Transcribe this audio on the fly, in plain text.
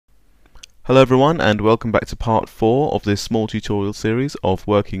Hello everyone, and welcome back to part 4 of this small tutorial series of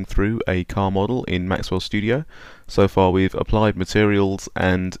working through a car model in Maxwell Studio. So far we've applied materials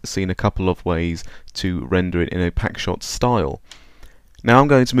and seen a couple of ways to render it in a packshot style. Now I'm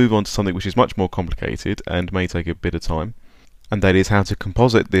going to move on to something which is much more complicated and may take a bit of time, and that is how to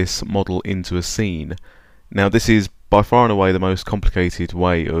composite this model into a scene. Now this is by far and away the most complicated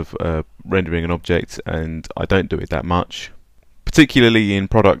way of rendering an object, and I don't do it that much. Particularly in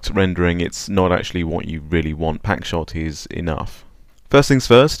product rendering, it's not actually what you really want. Packshot is enough. First things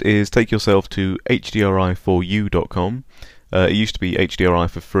first is take yourself to HDRI4U.com. It used to be HDRI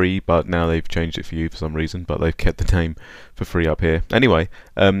for free, but now they've changed it for you for some reason, but they've kept the name for free up here. Anyway,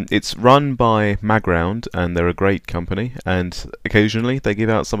 it's run by Maxwell, and they're a great company, and occasionally they give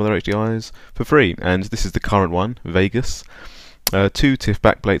out some of their HDRIs for free, and this is the current one, Vegas. 2 TIFF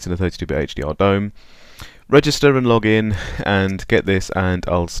backplates and a 32-bit HDR dome. Register and log in and get this, and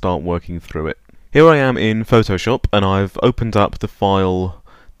I'll start working through it. Here I am in Photoshop, and I've opened up the file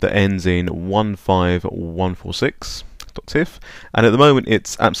that ends in 15146.tiff, and at the moment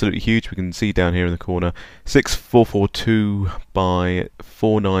it's absolutely huge. We can see down here in the corner 6442 by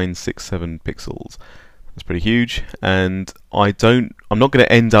 4967 pixels. That's pretty huge, and I'm not going to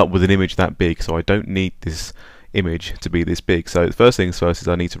end up with an image that big, so I don't need this image to be this big. So the first things first is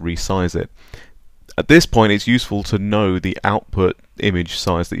I need to resize it. At this point it's useful to know the output image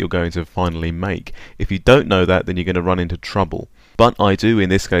size that you're going to finally make. If you don't know that, then you're going to run into trouble. But I do. In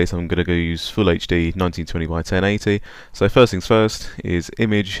this case I'm going to go use Full HD 1920 by 1080. So first things first is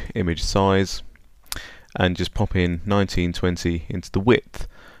image size, and just pop in 1920 into the width,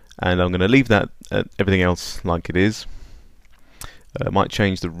 and I'm going to leave that everything else like it is. Might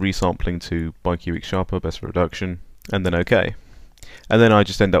change the resampling to bicubic sharper, best for reduction, and then OK. And then I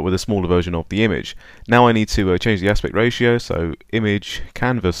just end up with a smaller version of the image. Now I need to change the aspect ratio, so image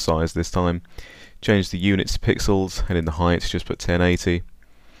canvas size this time, change the units to pixels, and in the height just put 1080.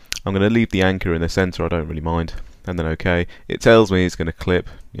 I'm going to leave the anchor in the center, I don't really mind, and then OK. It tells me it's going to clip,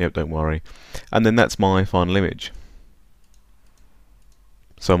 yep, don't worry. And then that's my final image.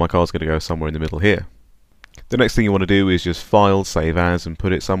 So my car's going to go somewhere in the middle here. The next thing you want to do is just File, Save As, and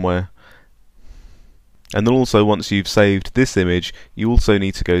put it somewhere. And then also, once you've saved this image, you also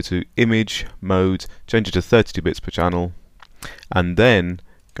need to go to Image, Mode, change it to 32 bits per channel, and then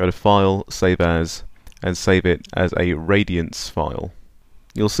go to File, Save As, and save it as a radiance file.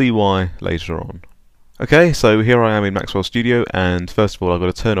 You'll see why later on. Okay, so here I am in Maxwell Studio, and first of all I've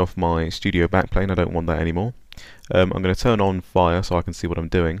got to turn off my studio backplane. I don't want that anymore. I'm going to turn on fire so I can see what I'm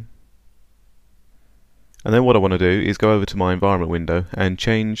doing. And then what I want to do is go over to my environment window and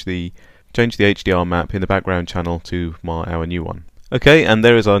change the HDR map in the background channel to our new one. Okay, and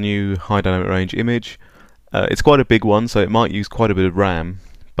there is our new high dynamic range image. It's quite a big one, so it might use quite a bit of RAM,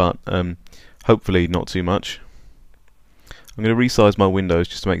 but hopefully not too much. I'm going to resize my windows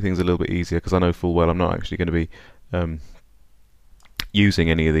just to make things a little bit easier, because I know full well I'm not actually going to be using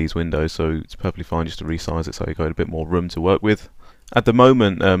any of these windows, so it's perfectly fine just to resize it so you've got a bit more room to work with. At the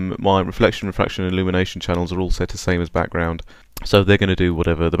moment my reflection, refraction and illumination channels are all set the same as background, so they're going to do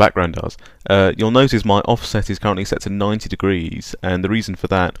whatever the background does. You'll notice my offset is currently set to 90 degrees, and the reason for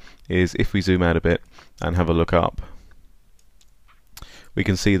that is if we zoom out a bit and have a look up, we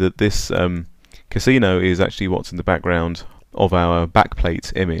can see that this casino is actually what's in the background of our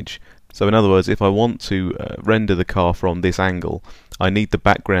backplate image. So in other words, if I want to render the car from this angle, I need the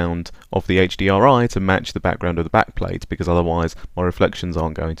background of the HDRI to match the background of the backplate, because otherwise my reflections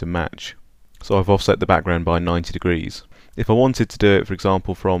aren't going to match. So I've offset the background by 90 degrees. If I wanted to do it, for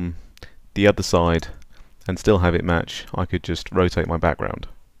example, from the other side and still have it match, I could just rotate my background,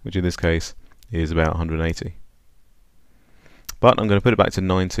 which in this case is about 180. But I'm going to put it back to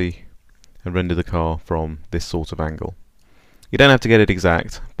 90 and render the car from this sort of angle. You don't have to get it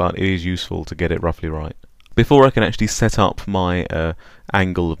exact, but it is useful to get it roughly right. Before I can actually set up my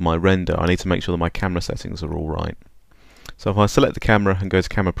angle of my render, I need to make sure that my camera settings are all right. So if I select the camera and go to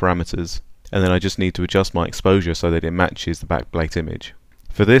camera parameters, and then I just need to adjust my exposure so that it matches the backplate image.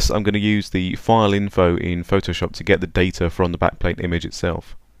 For this I'm going to use the file info in Photoshop to get the data from the backplate image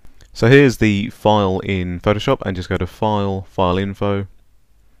itself. So here's the file in Photoshop, and just go to File, File Info,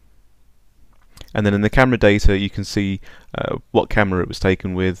 and then in the camera data you can see what camera it was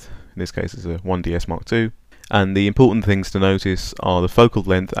taken with. In this case it's a 1DS Mark II, and the important things to notice are the focal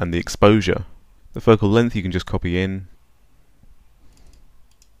length and the exposure. The focal length you can just copy in,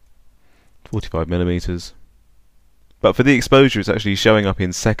 45mm, but for the exposure it's actually showing up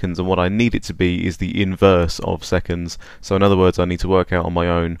in seconds, and what I need it to be is the inverse of seconds. So in other words, I need to work out on my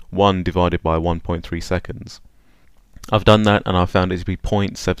own 1 divided by 1.3 seconds. I've done that and I've found it to be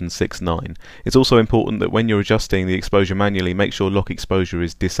 0.769. It's also important that when you're adjusting the exposure manually, make sure lock exposure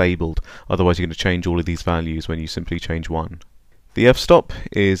is disabled, otherwise you're going to change all of these values when you simply change one. The f-stop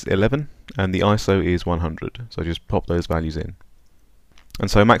is 11 and the ISO is 100, so just pop those values in. And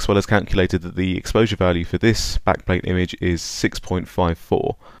so Maxwell has calculated that the exposure value for this backplate image is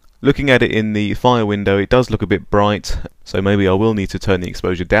 6.54. Looking at it in the file window, it does look a bit bright, so maybe I will need to turn the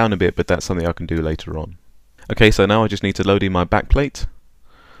exposure down a bit, but that's something I can do later on. Okay, so now I just need to load in my backplate,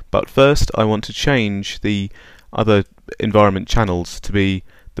 but first I want to change the other environment channels to be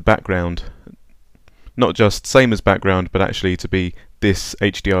the background, not just same as background, but actually to be this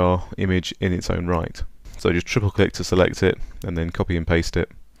HDR image in its own right. So just triple click to select it and then copy and paste it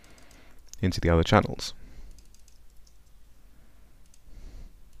into the other channels.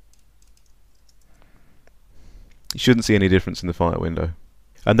 You shouldn't see any difference in the file window.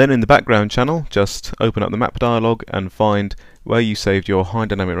 And then in the background channel, just open up the map dialog and find where you saved your high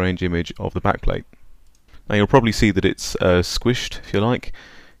dynamic range image of the backplate. Now you'll probably see that it's squished, if you like.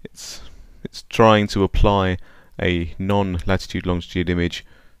 It's trying to apply a non-latitude longitude image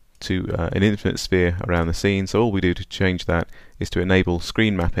to an infinite sphere around the scene, so all we do to change that is to enable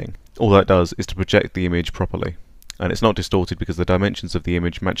screen mapping. All that does is to project the image properly. And it's not distorted because the dimensions of the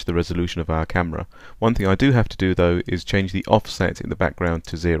image match the resolution of our camera. One thing I do have to do though is change the offset in the background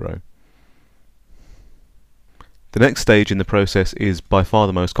to 0. The next stage in the process is by far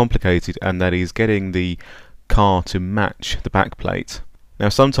the most complicated, and that is getting the car to match the backplate. Now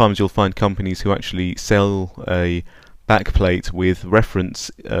sometimes you'll find companies who actually sell a backplate with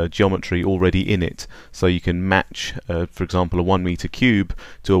reference geometry already in it, so you can match for example a 1 meter cube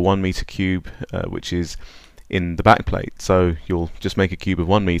to a 1 meter cube which is in the backplate. So you'll just make a cube of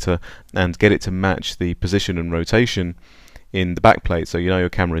 1 meter and get it to match the position and rotation in the backplate, so you know your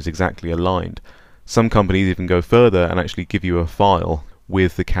camera is exactly aligned. Some companies even go further and actually give you a file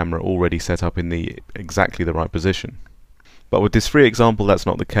with the camera already set up in the exactly the right position. But with this free example that's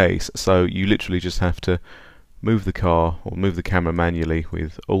not the case, so you literally just have to move the car or move the camera manually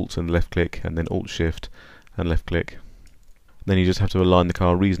with Alt and left click and then Alt Shift and left click. Then you just have to align the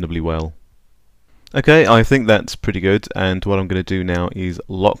car reasonably well. Okay, I think that's pretty good, and what I'm going to do now is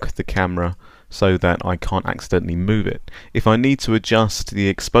lock the camera so that I can't accidentally move it. If I need to adjust the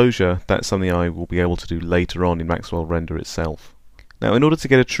exposure, that's something I will be able to do later on in Maxwell Render itself. Now in order to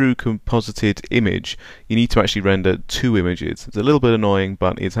get a true composited image, you need to actually render 2 images. It's a little bit annoying,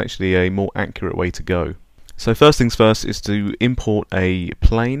 but it's actually a more accurate way to go. So first things first is to import a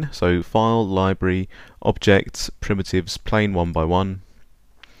plane, so File, Library, Objects, Primitives, Plane 1x1,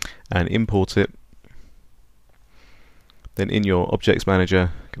 and import it. Then in your Objects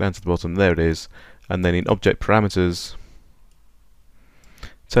Manager, go down to the bottom, there it is, and then in Object Parameters,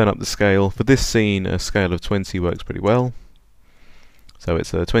 turn up the scale. For this scene, a scale of 20 works pretty well. So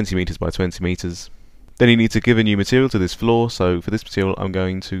it's 20 meters by 20 meters. Then you need to give a new material to this floor, so for this material I'm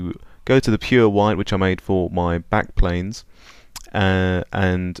going to go to the pure white which I made for my back planes,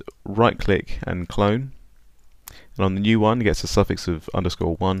 and right click and clone. And on the new one it gets a suffix of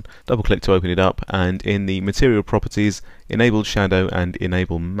 _1, double click to open it up, and in the material properties enable shadow and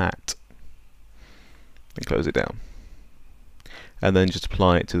enable matte, and close it down, and then just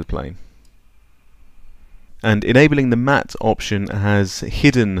apply it to the plane. And enabling the matte option has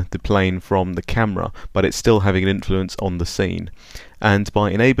hidden the plane from the camera, but it's still having an influence on the scene. And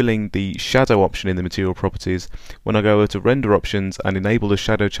by enabling the shadow option in the material properties, when I go over to render options and enable the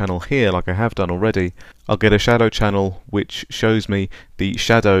shadow channel here like I have done already, I'll get a shadow channel which shows me the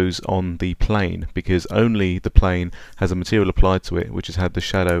shadows on the plane, because only the plane has a material applied to it which has had the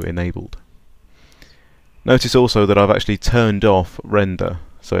shadow enabled. Notice also that I've actually turned off render,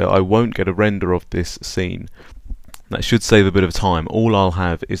 so I won't get a render of this scene. That should save a bit of time. All I'll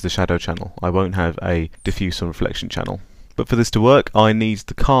have is the shadow channel. I won't have a diffuse and reflection channel. But for this to work, I need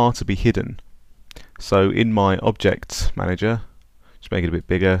the car to be hidden. So in my Objects Manager, just make it a bit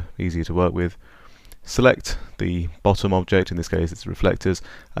bigger, easier to work with, select the bottom object, in this case it's reflectors,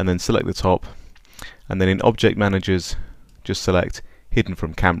 and then select the top, and then in Object Managers just select Hidden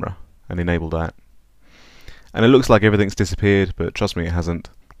from Camera and enable that. And it looks like everything's disappeared, but trust me, it hasn't,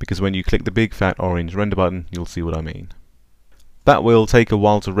 because when you click the big fat orange render button, you'll see what I mean. That will take a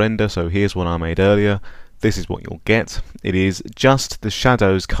while to render, so here's one I made earlier. This is what you'll get. It is just the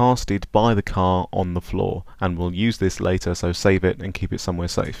shadows casted by the car on the floor, and we'll use this later, so save it and keep it somewhere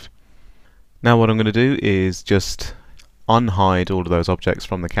safe. Now what I'm going to do is just unhide all of those objects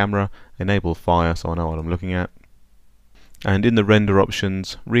from the camera, enable fire so I know what I'm looking at, and in the render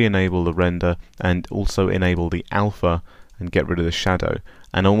options re-enable the render and also enable the alpha and get rid of the shadow.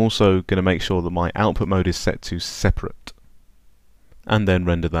 And I'm also going to make sure that my output mode is set to separate, and then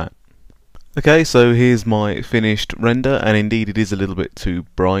render that. Okay, so here's my finished render, and indeed it is a little bit too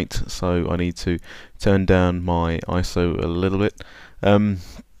bright, so I need to turn down my ISO a little bit.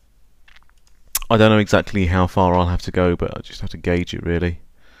 I don't know exactly how far I'll have to go, but I just have to gauge it really.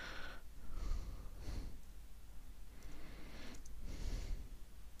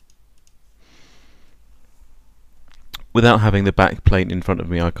 Without having the backplate in front of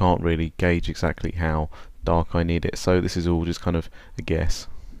me, I can't really gauge exactly how dark I need it, so this is all just kind of a guess.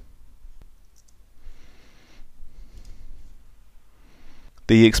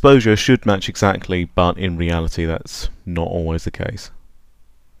 The exposure should match exactly, but in reality that's not always the case.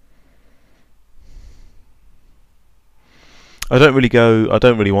 I don't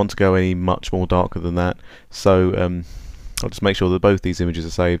really want to go any much more darker than that, so I'll just make sure that both these images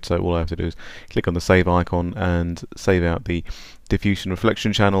are saved. So all I have to do is click on the save icon and save out the diffusion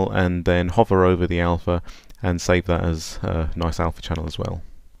reflection channel, and then hover over the alpha and save that as a nice alpha channel as well.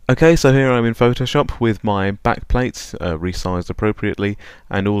 Okay, so here I'm in Photoshop with my backplates resized appropriately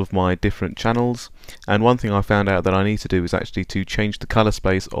and all of my different channels. And one thing I found out that I need to do is actually to change the color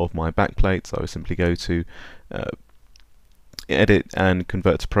space of my backplate. So I simply go to edit and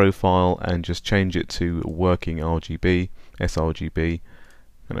convert to profile and just change it to working RGB, sRGB,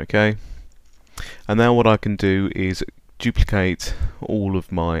 and OK. And now what I can do is duplicate all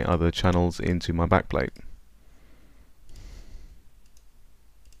of my other channels into my backplate.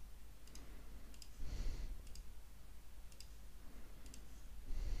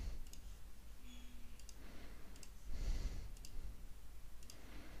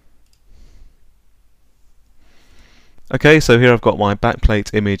 Okay, so here I've got my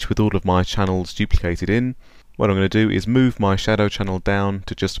backplate image with all of my channels duplicated in. What I'm going to do is move my shadow channel down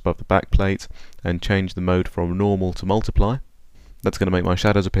to just above the backplate and change the mode from normal to multiply. That's going to make my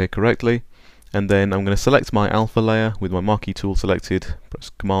shadows appear correctly. And then I'm going to select my alpha layer with my marquee tool selected,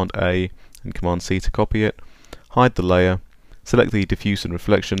 press Command A and Command C to copy it, hide the layer, select the diffuse and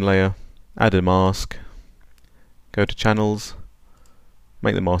reflection layer, add a mask, go to channels,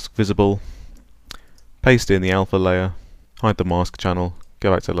 make the mask visible, paste in the alpha layer, hide the mask channel,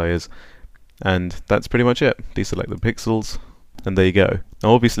 go back to layers, and that's pretty much it. Deselect the pixels, and there you go.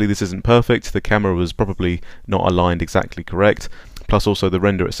 Now obviously this isn't perfect, the camera was probably not aligned exactly correct, plus also the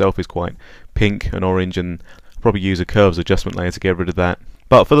render itself is quite pink and orange, and I'll probably use a curves adjustment layer to get rid of that.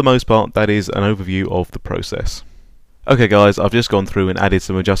 But for the most part, that is an overview of the process. Okay guys, I've just gone through and added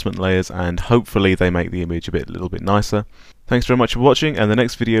some adjustment layers, and hopefully they make the image a little bit nicer. Thanks very much for watching, and the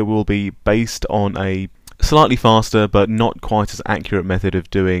next video will be based on a slightly faster but not quite as accurate method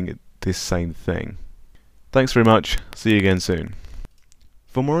of doing this same thing. Thanks very much, see you again soon.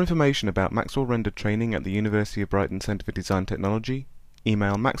 For more information about Maxwell Render training at the University of Brighton Centre for Design Technology,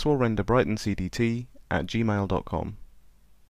 email maxwellrenderbrightoncdt@gmail.com.